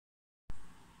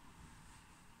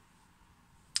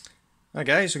Hi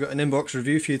guys, I've got an inbox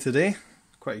review for you today.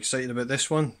 Quite excited about this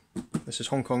one. This is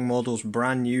Hong Kong Model's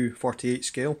brand new 48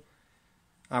 scale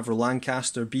Avro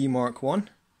Lancaster B Mk.1.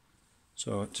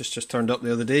 So it just turned up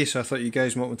the other day, so I thought you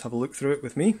guys might want to have a look through it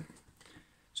with me.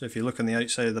 So if you look on the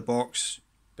outside of the box,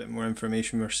 a bit more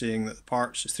information. We're seeing that the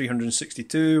parts is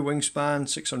 362, wingspan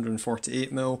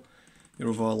 648mm, your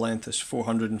overall length is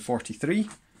 443.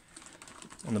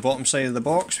 On the bottom side of the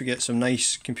box we get some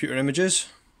nice computer images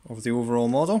of the overall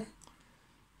model.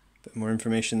 Bit more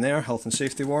information there, health and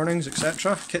safety warnings,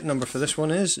 etc. Kit number for this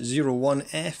one is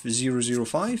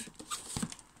 01F005.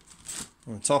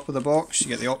 On the top of the box you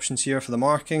get the options here for the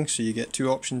marking, so you get two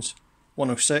options,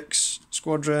 106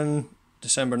 Squadron,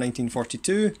 December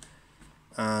 1942,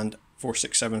 and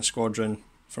 467 Squadron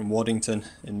from Waddington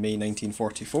in May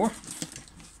 1944.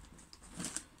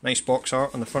 Nice box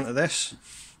art on the front of this.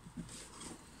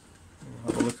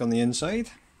 We'll have a look on the inside.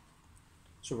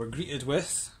 So we're greeted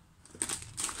with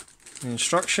the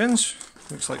instructions.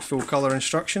 Looks like full colour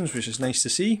instructions, which is nice to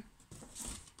see.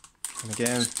 And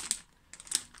again,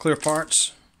 clear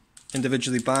parts,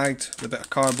 individually bagged with a bit of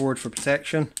cardboard for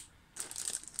protection.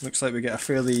 Looks like we get a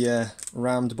fairly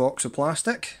rammed box of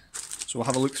plastic. So we'll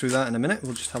have a look through that in a minute.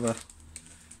 We'll just have a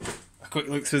quick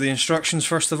look through the instructions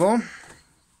first of all.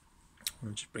 I'll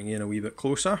just bring you in a wee bit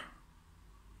closer.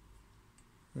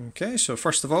 Okay, so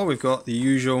first of all we've got the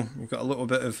usual, we've got a little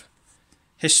bit of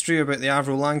history about the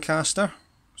Avro Lancaster.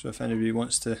 So if anybody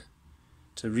wants to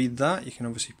read that, you can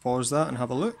obviously pause that and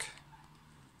have a look.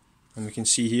 And we can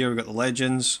see here we've got the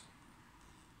legends,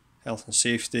 health and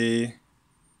safety,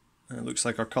 and it looks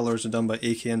like our colours are done by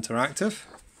AK Interactive.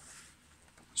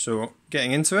 So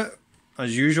getting into it,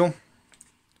 as usual,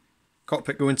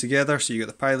 cockpit going together, so you got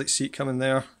the pilot seat coming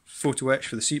there, photo etch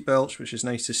for the seat belts, which is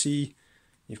nice to see.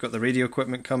 You've got the radio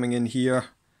equipment coming in here,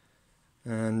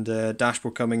 and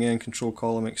dashboard coming in, control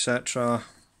column, etc.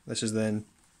 This is then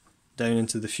down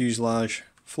into the fuselage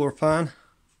floor pan.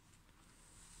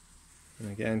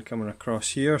 And again coming across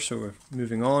here, so we're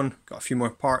moving on. Got a few more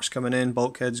parts coming in,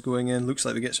 bulkheads going in. Looks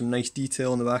like we get some nice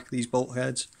detail on the back of these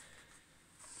bulkheads.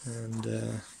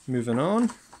 And moving on.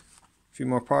 A few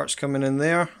more parts coming in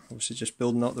there, obviously just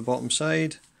building up the bottom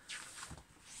side.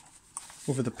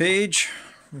 Over the page.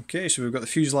 Okay, so we've got the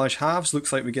fuselage halves.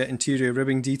 Looks like we get interior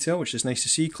ribbing detail, which is nice to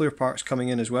see. Clear parts coming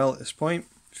in as well at this point.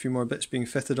 A few more bits being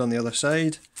fitted on the other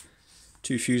side.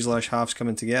 Two fuselage halves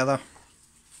coming together.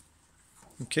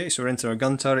 Okay, so we're into our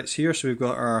gun turrets here. So we've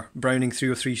got our Browning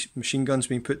 303 machine guns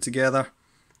being put together.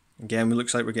 Again, it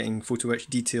looks like we're getting photo etched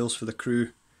details for the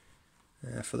crew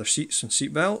for their seats and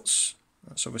seat belts.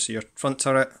 That's obviously your front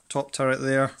turret, top turret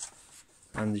there,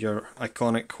 and your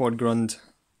iconic quad grund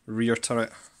rear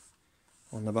turret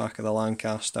on the back of the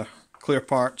Lancaster. Clear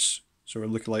parts, so we're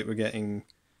looking like we're getting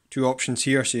two options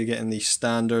here, so you're getting the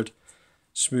standard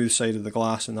smooth side of the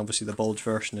glass and obviously the bulge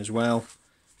version as well.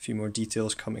 A few more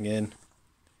details coming in.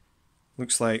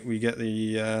 Looks like we get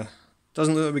the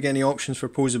doesn't look like we get any options for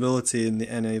posability in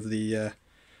any of the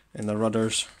in the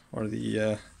rudders or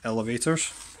the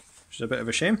elevators, which is a bit of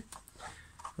a shame.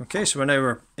 Okay, so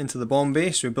we're into the bomb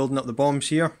bay, so we're building up the bombs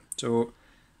here. So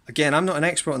again, I'm not an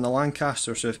expert on the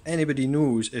Lancaster, so if anybody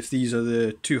knows if these are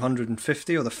the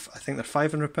 250 or I think they're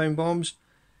 500 pound bombs.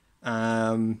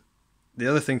 The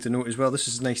other thing to note as well, this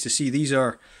is nice to see, these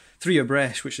are 3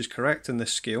 abreast, which is correct in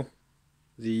this scale.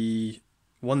 The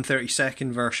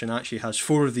 132nd version actually has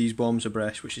 4 of these bombs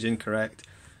abreast, which is incorrect.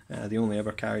 They only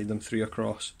ever carried them 3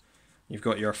 across. You've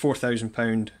got your 4,000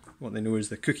 pound, what they know is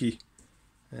the cookie,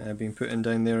 being put in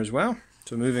down there as well.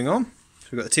 So moving on, so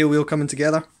we've got the tail wheel coming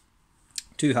together.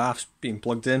 2 halves being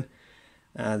plugged in.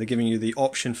 They're giving you the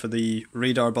option for the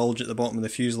radar bulge at the bottom of the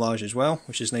fuselage as well,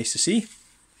 which is nice to see.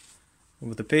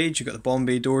 Over the page you've got the bomb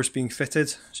bay doors being fitted,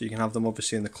 so you can have them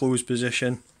obviously in the closed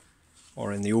position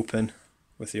or in the open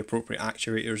with the appropriate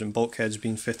actuators and bulkheads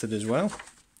being fitted as well.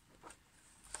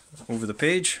 Over the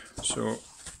page, so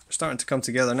starting to come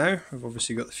together now. We've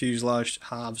obviously got the fuselage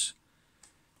halves,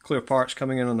 clear parts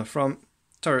coming in on the front,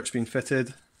 turrets being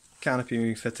fitted, canopy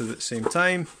being fitted at the same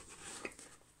time.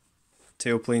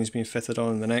 Tailplanes being fitted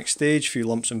on in the next stage, a few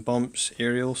lumps and bumps,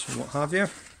 aerials and what have you.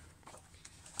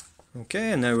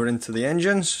 Okay, and now we're into the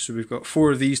engines. So we've got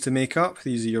 4 of these to make up.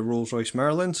 These are your Rolls-Royce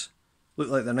Merlins. Look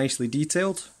like they're nicely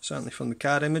detailed, certainly from the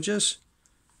CAD images.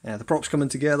 The props coming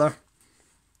together.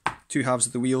 2 halves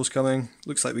of the wheels coming.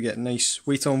 Looks like we get nice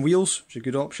weight on wheels, which is a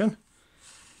good option.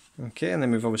 Okay, and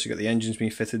then we've obviously got the engines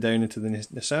being fitted down into the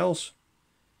nacelles.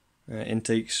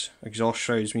 Intakes, exhaust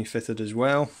shrouds being fitted as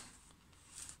well.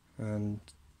 And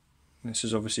this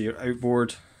is obviously your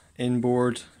outboard,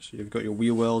 inboard, so you've got your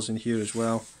wheel wells in here as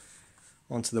well.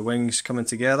 Onto the wings coming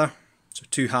together. So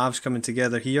two halves coming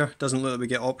together here. Doesn't look like we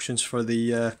get options for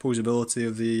the posability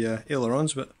of the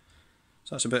ailerons, but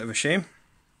so that's a bit of a shame.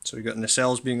 So we've got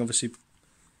nacelles being obviously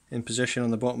in position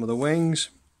on the bottom of the wings.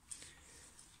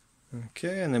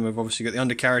 Okay, and then we've obviously got the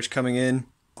undercarriage coming in,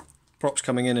 props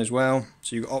coming in as well.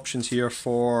 So you've got options here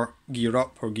for gear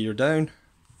up or gear down,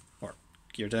 or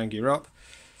gear down, gear up.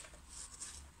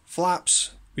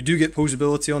 Flaps, we do get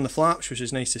posability on the flaps, which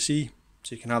is nice to see.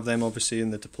 So you can have them obviously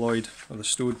in the deployed or the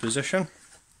stowed position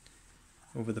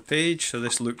over the page. So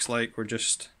this looks like we're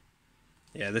just,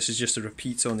 yeah, this is just a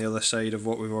repeat on the other side of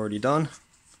what we've already done.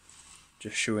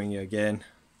 Just showing you again,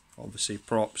 obviously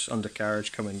props,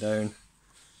 undercarriage coming down,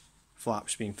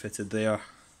 flaps being fitted there.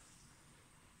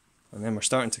 And then we're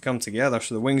starting to come together.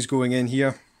 So the wings going in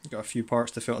here, we've got a few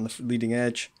parts to fit on the leading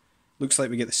edge. Looks like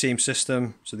we get the same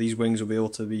system, so these wings will be able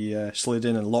to be slid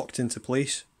in and locked into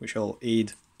place, which will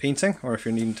aid painting, or if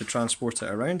you're needing to transport it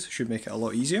around, should make it a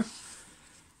lot easier.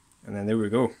 And then there we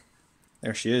go.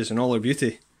 There she is in all her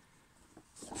beauty.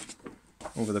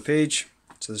 Over the page.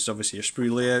 So this is obviously your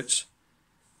sprue layouts,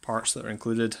 parts that are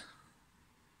included.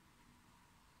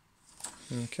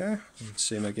 Okay, and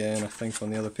same again I think on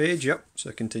the other page, yep,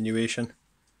 so a continuation.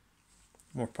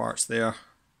 More parts there.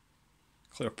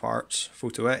 Clear parts,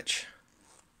 photo etch.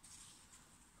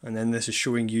 And then this is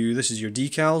showing you, this is your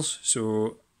decals,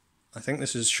 so I think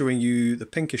this is showing you, the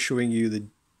pink is showing you the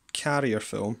carrier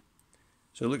film.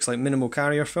 So it looks like minimal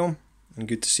carrier film, and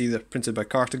good to see they're printed by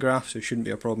Cartograph, so it shouldn't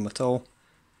be a problem at all.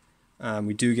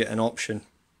 We do get an option.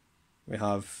 We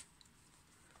have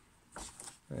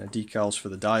decals for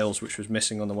the dials, which was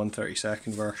missing on the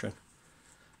 1/32 version.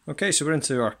 Okay, so we're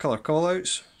into our colour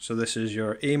callouts. So this is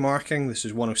your A marking, this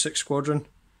is 106 Squadron,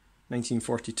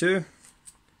 1942.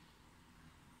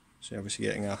 So you're obviously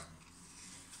getting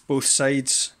both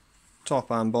sides, top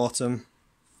and bottom,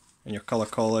 and your colour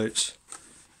callouts.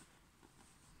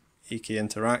 AK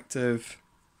Interactive,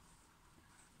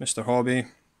 Mr. Hobby,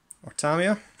 or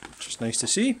Tamiya, which is nice to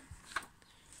see.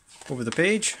 Over the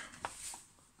page.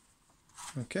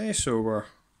 Okay, so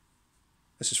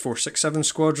this is 467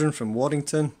 Squadron from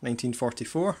Waddington,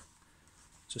 1944.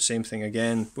 So same thing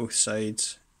again, both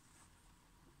sides,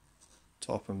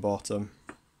 top and bottom,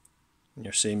 and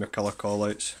your colour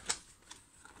callouts.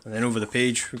 And then over the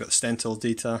page we've got the Stentil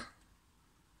data.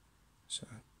 So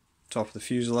top of the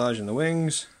fuselage and the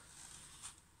wings,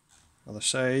 other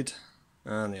side,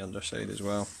 and the underside as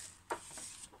well.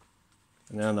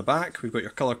 And then on the back we've got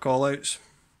your colour callouts.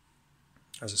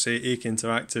 As I say, AK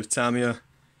Interactive, Tamiya,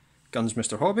 Guns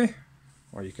Mr. Hobby,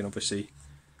 or you can obviously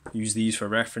use these for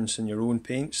reference in your own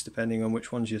paints depending on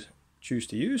which ones you choose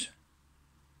to use.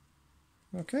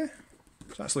 Okay,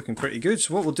 so that's looking pretty good.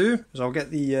 So what we'll do is I'll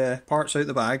get the parts out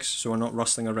the bags so we're not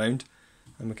rustling around,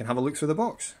 and we can have a look through the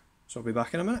box. So I'll be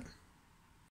back in a minute.